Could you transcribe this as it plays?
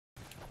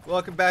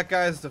Welcome back,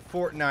 guys, to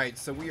Fortnite.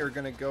 So we are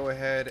going to go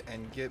ahead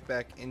and get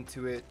back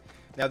into it.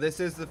 Now, this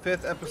is the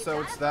 5th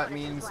episode, so that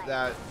means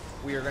that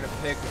we are going to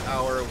pick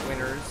our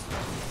winners.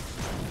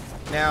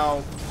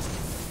 Now,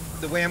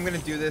 the way I'm going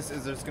to do this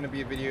is there's going to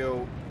be a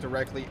video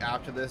directly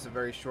after this, a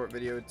very short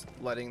video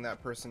letting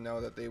that person know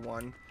that they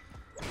won.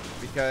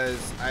 Because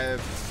I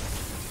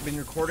have been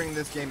recording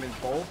this game in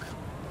bulk,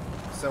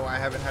 so I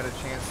haven't had a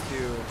chance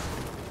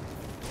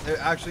to...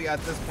 Actually,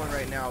 at this point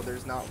right now,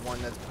 there's not one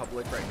that's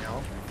public right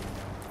now.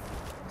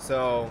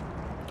 So,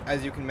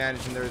 as you can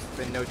imagine, there's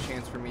been no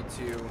chance for me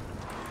to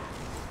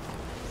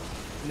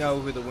know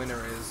who the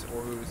winner is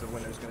or who the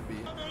winner is going to be.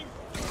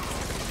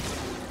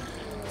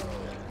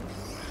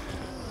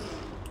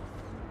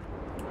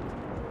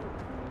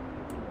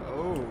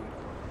 Oh.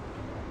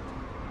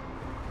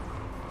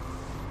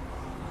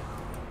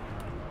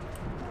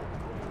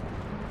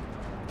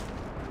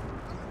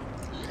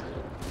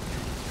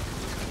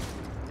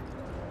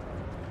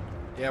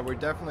 Yeah, we're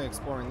definitely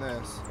exploring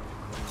this.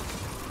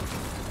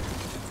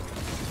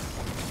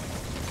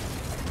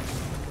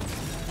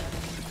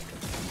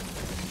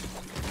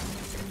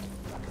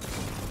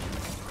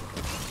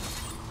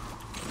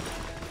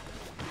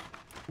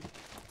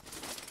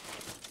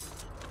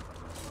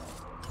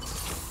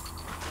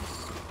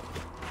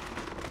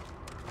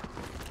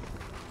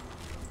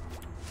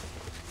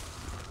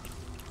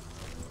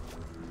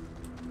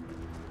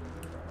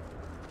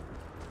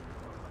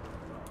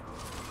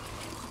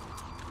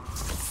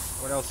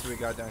 What else do we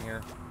got down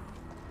here?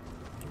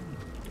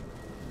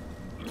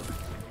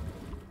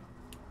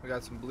 We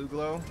got some blue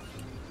glow.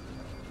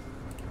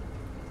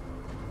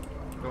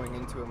 Going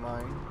into a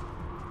mine.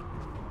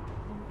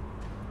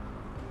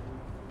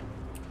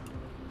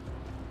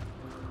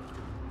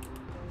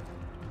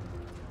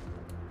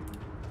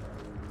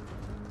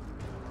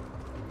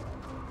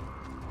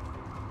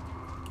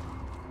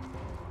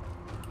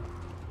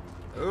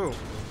 Ooh.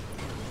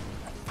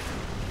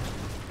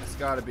 That's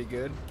gotta be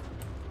good.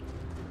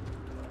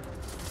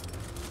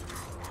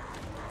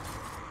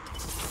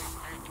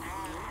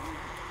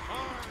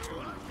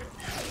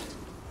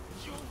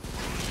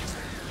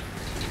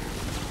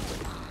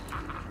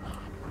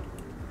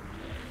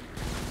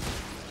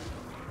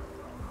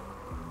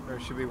 There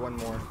should be one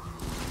more.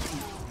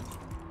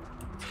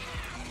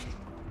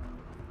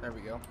 There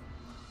we go.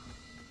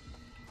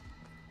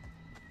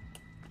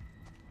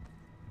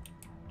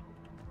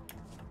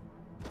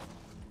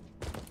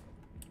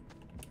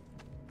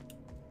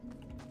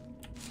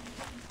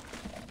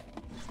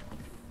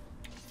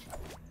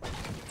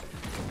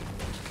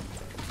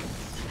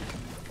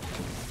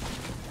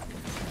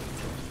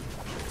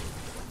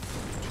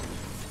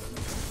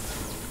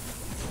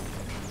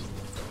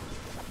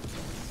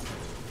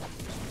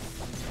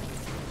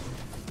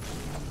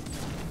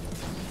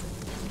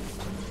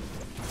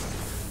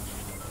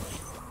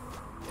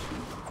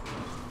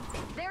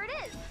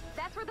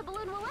 Where the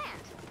balloon will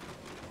land.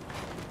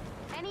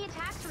 Any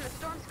attacks from the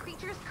storm's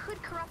creatures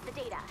could corrupt the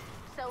data,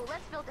 so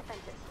let's build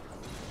defenses.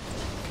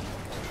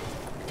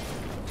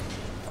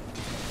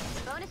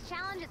 The bonus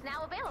challenge is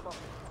now available.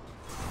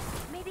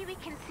 Maybe we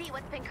can see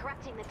what's been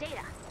corrupting the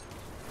data.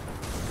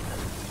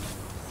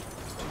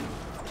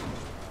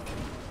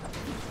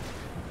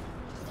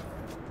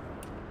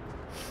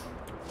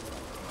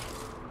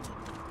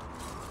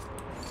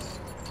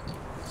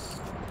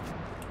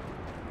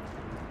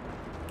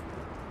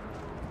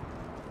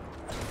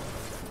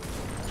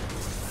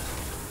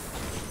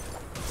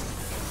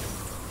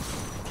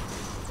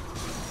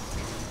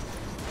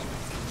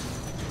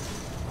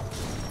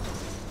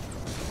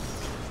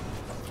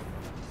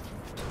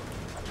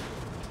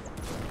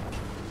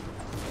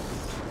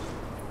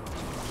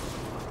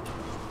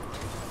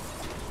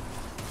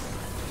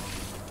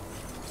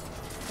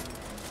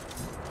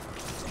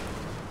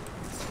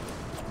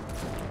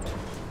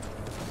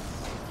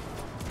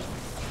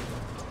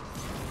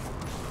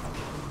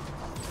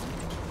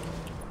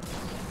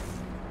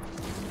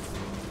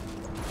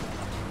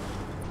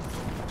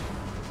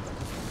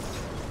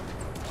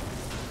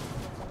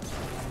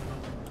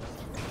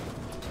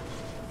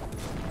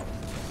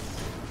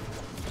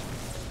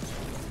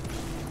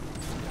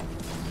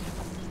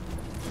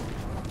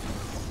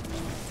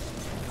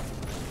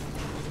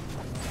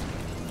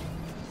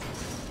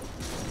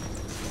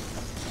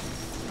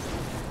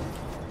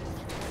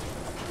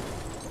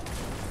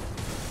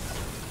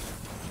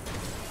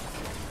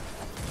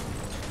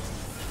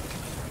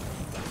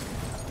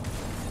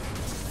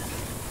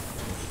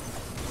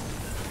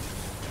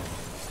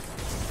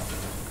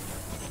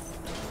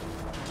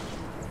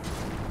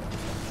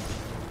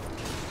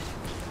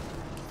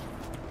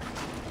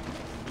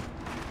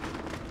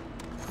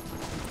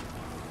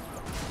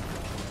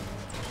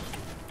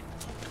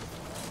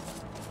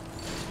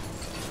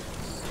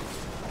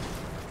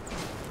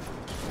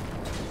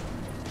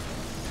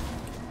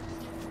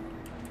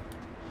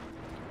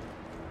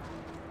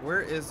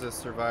 Where is this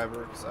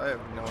survivor? Because I have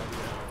no idea.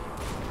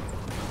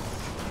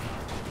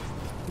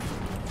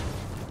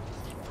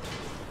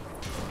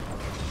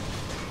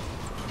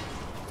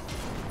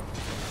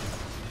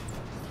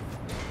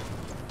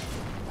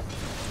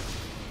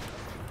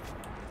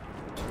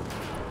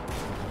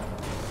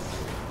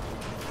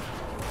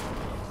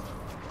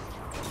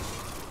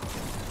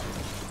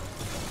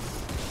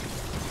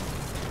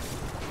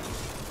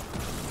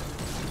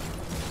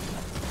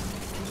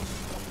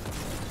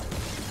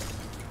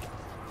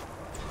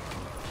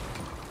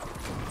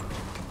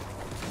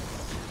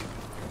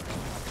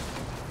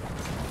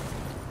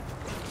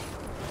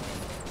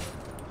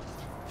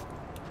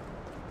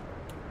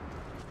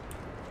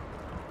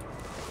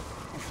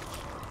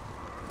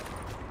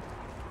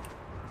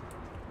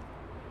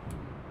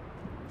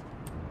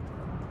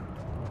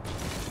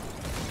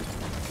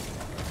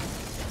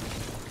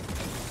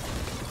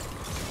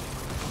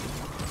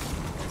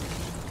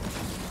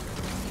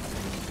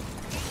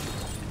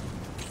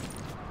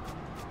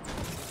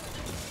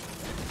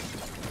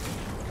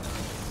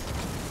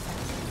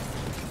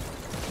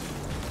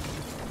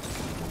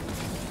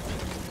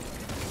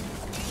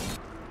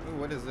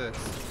 What is this?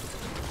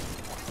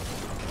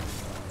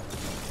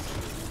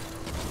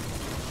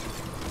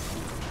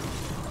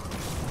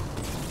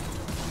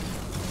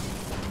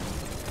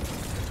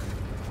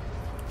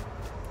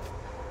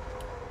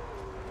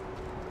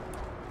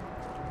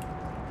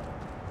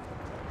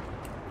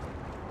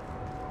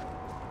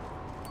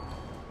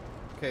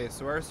 Okay,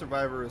 so our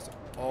survivor is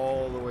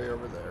all the way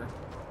over there.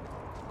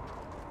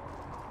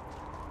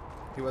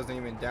 He wasn't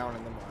even down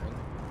in the mine.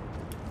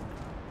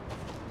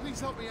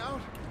 Please help me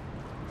out.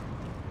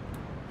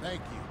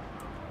 Thank you.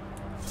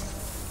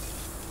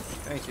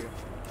 Thank you.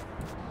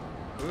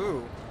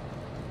 Ooh.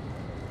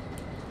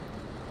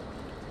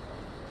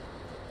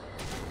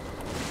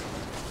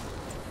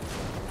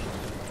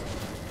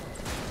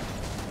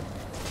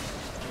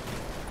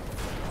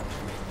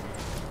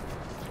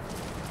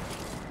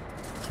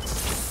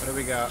 What do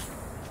we got?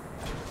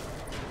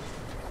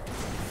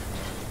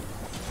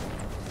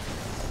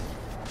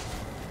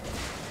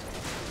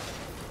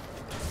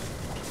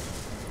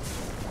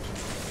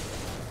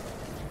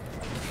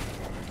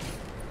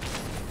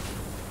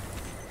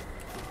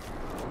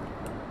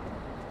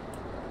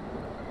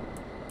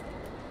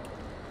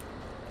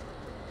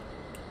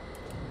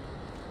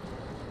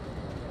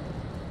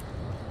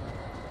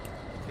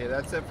 Okay,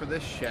 that's it for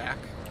this shack.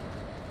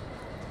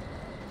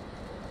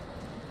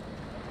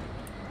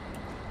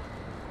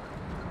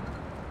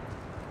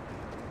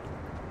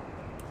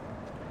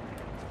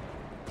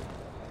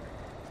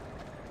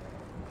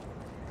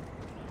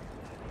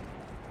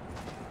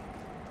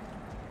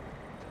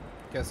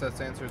 Guess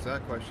that answers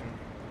that question.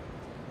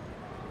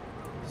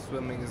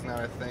 Swimming is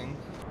not a thing.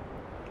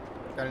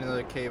 Got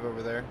another cave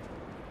over there.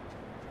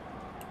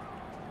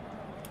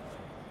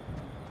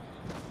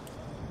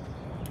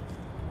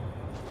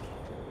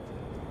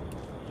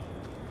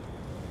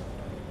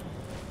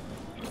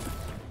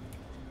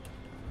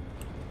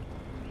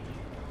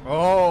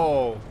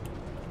 Oh!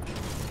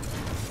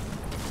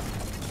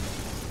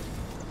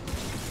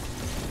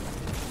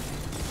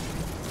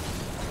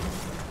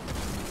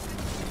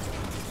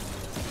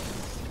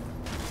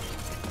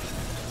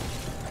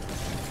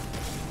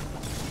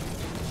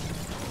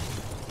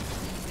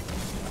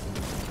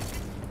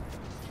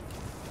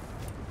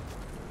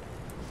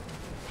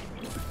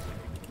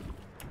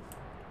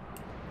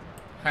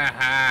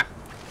 Haha!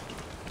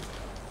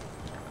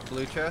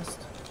 Blue chest?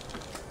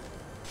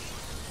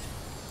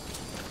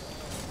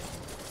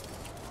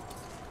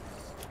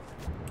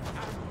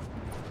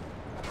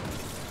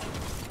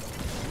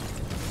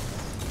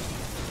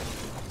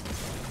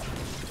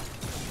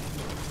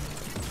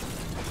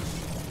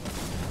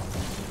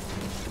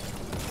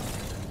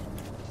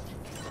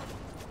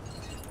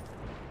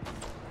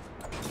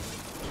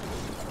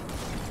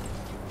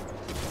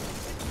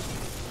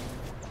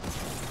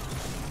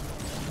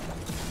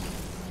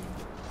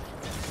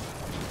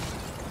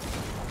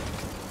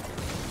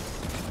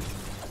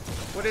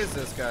 What is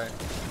this guy?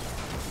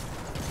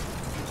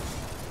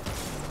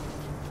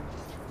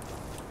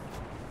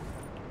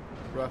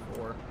 Rough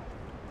ore.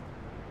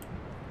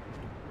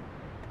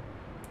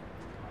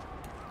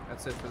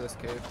 That's it for this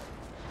cave.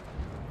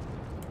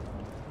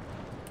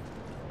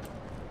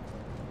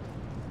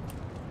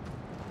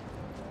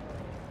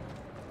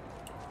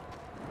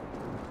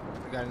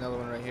 We got another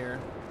one right here.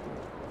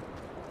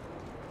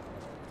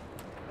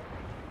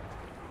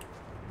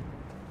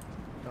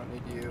 Don't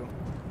need you.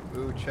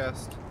 Ooh,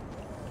 chest.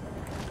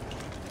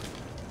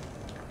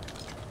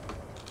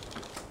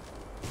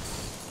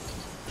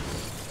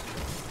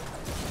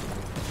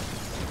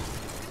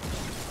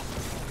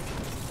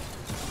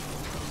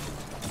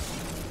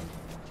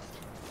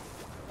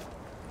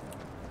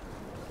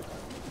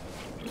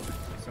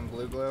 Some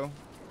blue glow.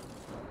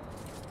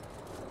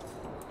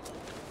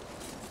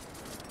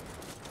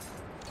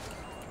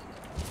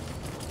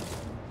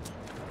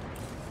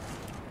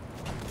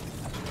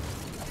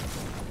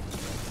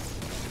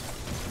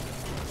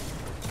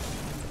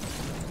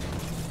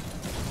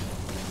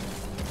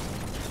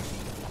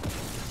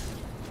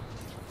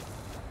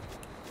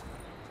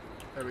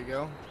 There we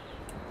go.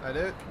 That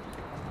it?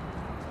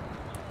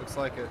 Looks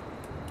like it.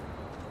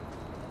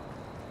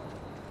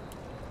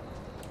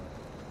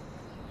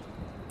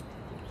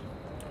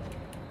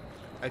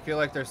 I feel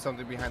like there's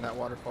something behind that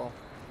waterfall.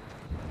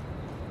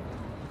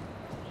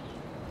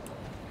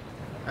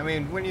 I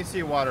mean, when you see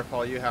a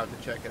waterfall, you have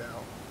to check it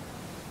out.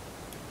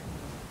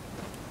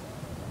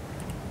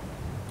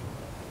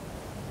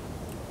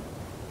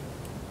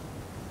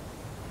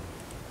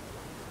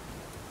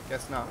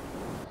 Guess not.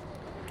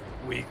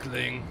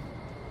 Weakling.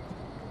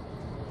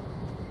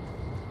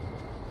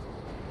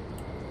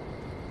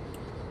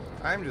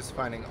 I'm just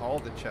finding all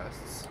the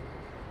chests.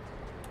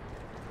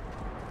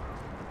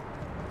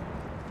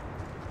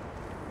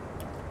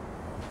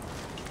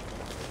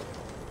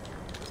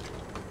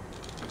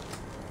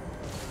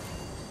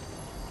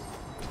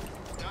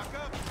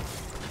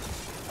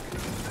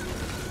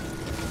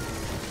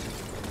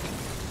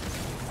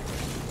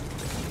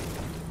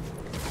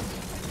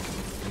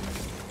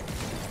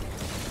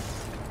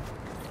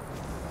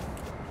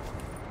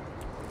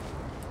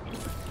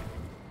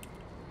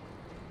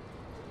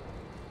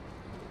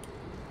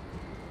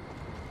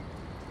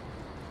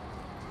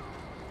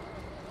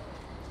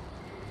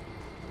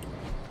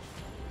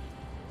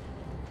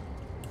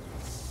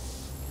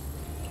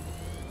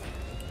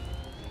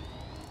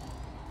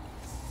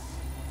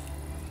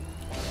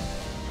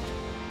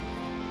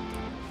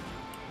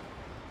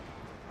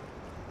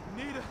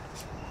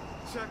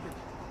 second.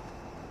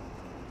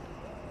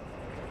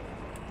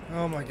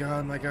 Oh my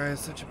god, my guy is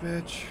such a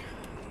bitch.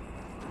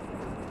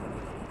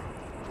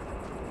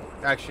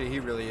 Actually, he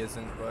really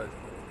isn't, but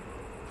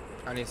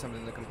I need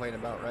something to complain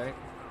about, right?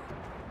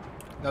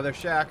 Another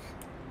shack.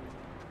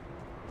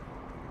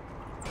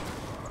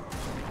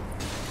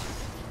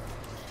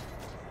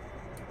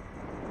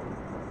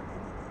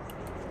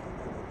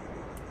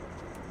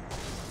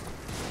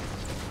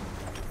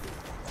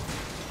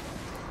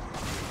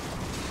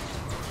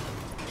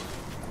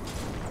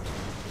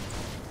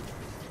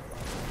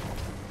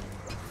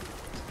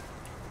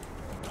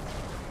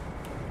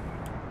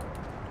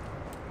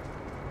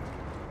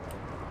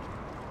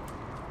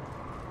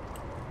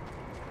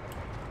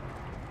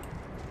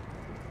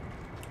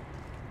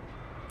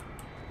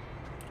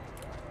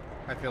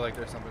 I feel like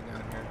there's something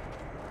down here.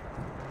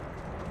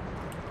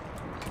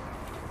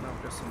 No,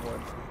 just some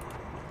wood.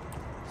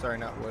 Sorry,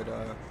 not wood,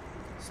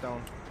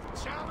 stone.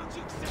 Challenge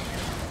accepted.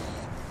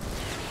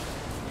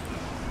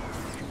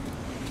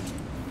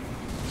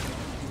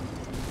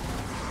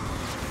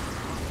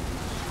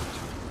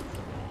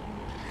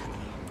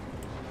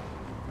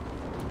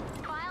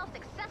 File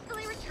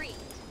successfully retrieved.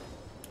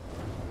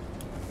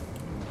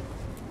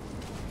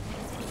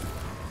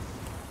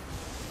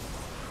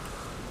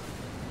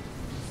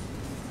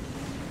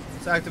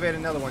 Let's activate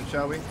another one,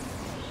 shall we?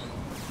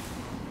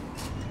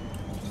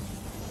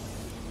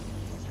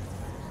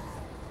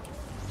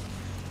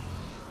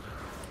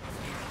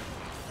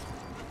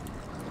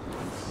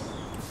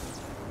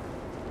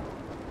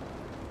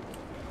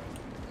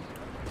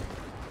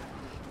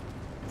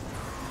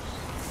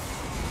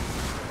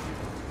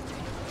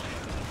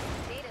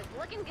 Data's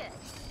looking good.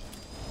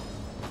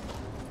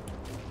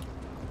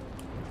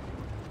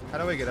 How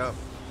do I get up?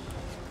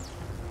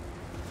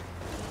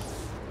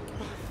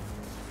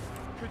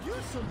 Could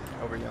use some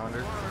Over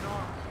yonder.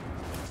 R&R.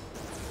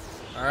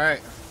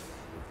 Alright.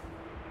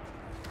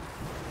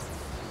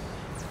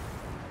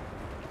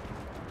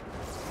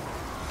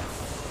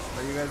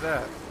 Where you guys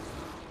at?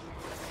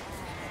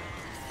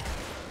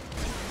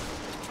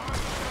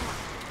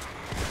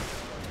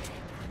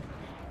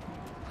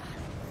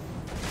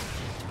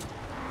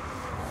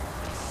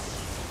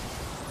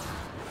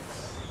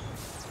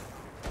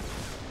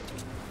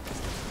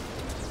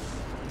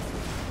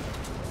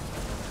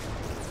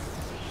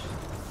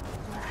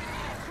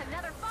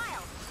 Another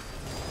file.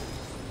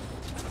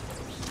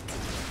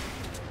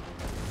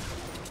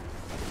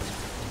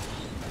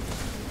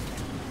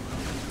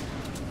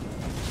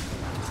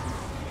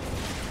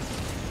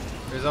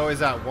 There's always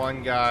that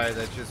one guy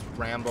that's just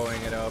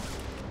ramboing it up.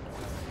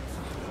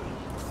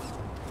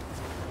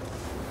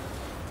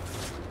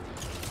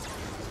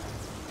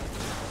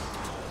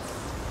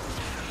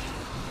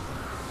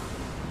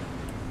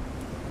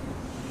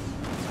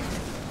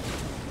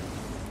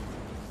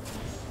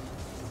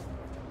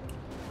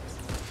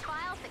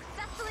 File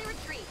successfully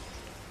retrieved.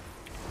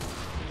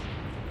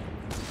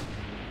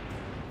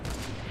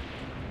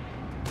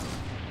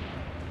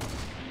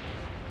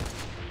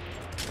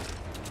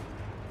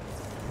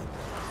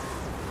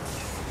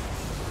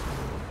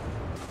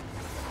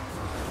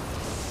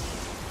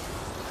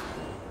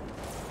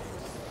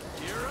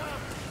 You're up.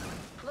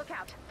 Look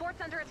out.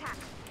 Fort's under attack.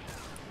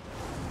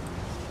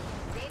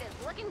 Data's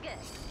looking good.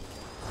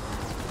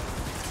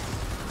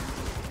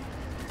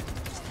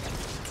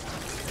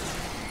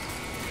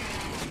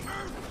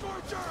 Earth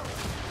Scorcher!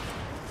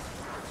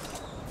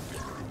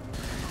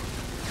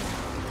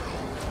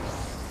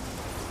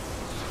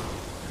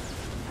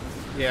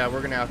 Yeah,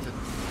 we're gonna have to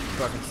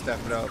fucking step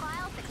it up.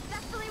 File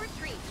successfully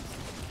retrieved.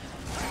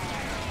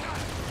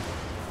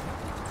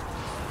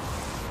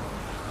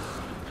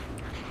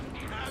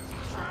 That's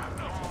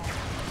shrapnel!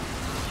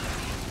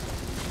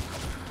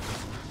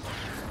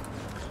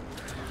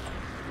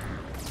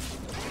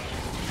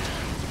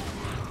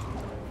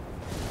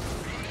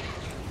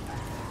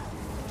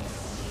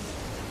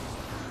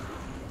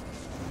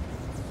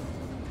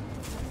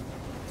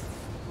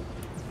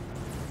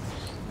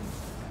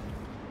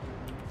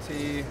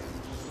 T.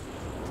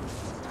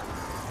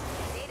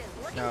 Data's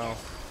looking No.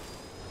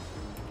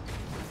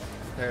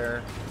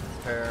 Pair.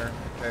 Pair.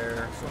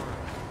 Pair.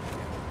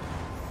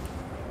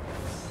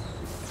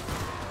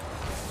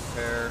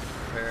 Pair.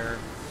 Pair.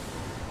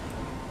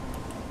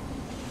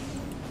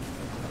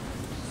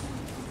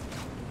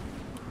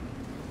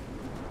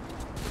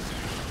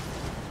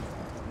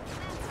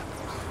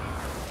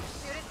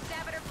 Student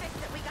Saboteur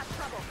fixed it. We got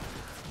trouble.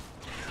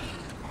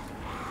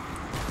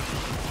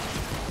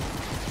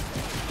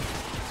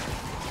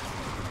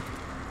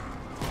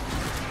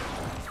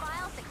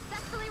 File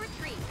successfully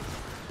retrieved.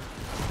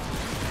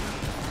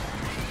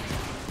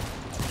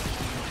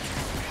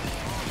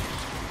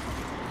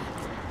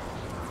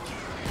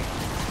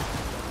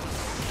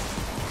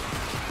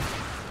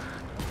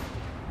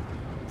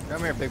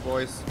 Come here, big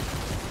boys.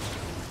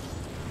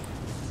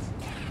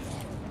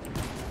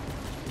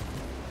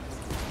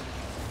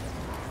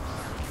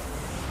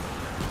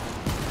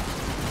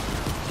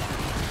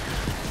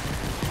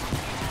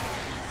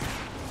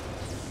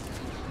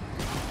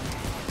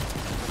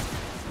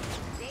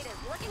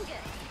 Data's looking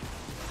good.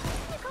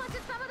 You call it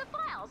just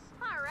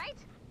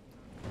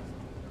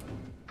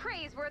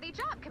praiseworthy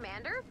job,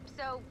 Commander.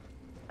 So,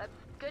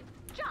 good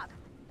job.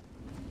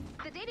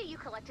 The data you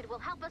collected will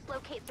help us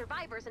locate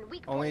survivors and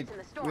weak points in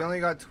the storm. We only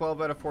got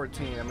 12 out of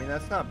 14. I mean,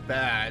 that's not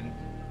bad.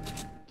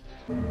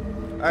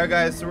 Alright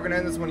guys, so we're gonna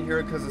end this one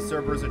here because the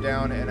servers are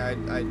down and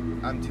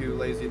I'm too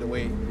lazy to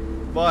wait.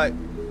 But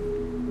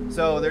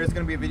so there's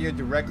gonna be a video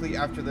directly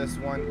after this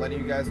one letting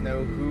you guys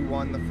know who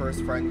won the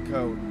first friend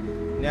code.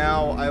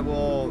 Now I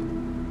will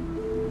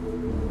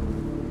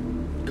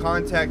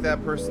contact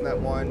that person that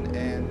won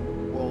and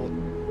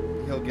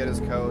he'll get his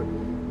code.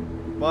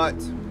 But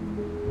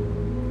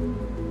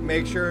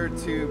make sure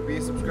to be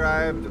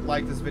subscribed,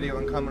 like this video,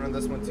 and comment on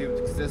this one too,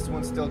 because this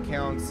one still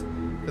counts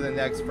for the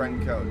next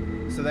friend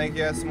code. So thank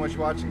you guys so much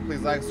for watching.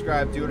 Please like,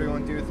 subscribe, do what you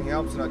want to do, anything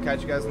helps, and I'll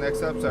catch you guys in the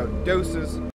next episode. Deuces!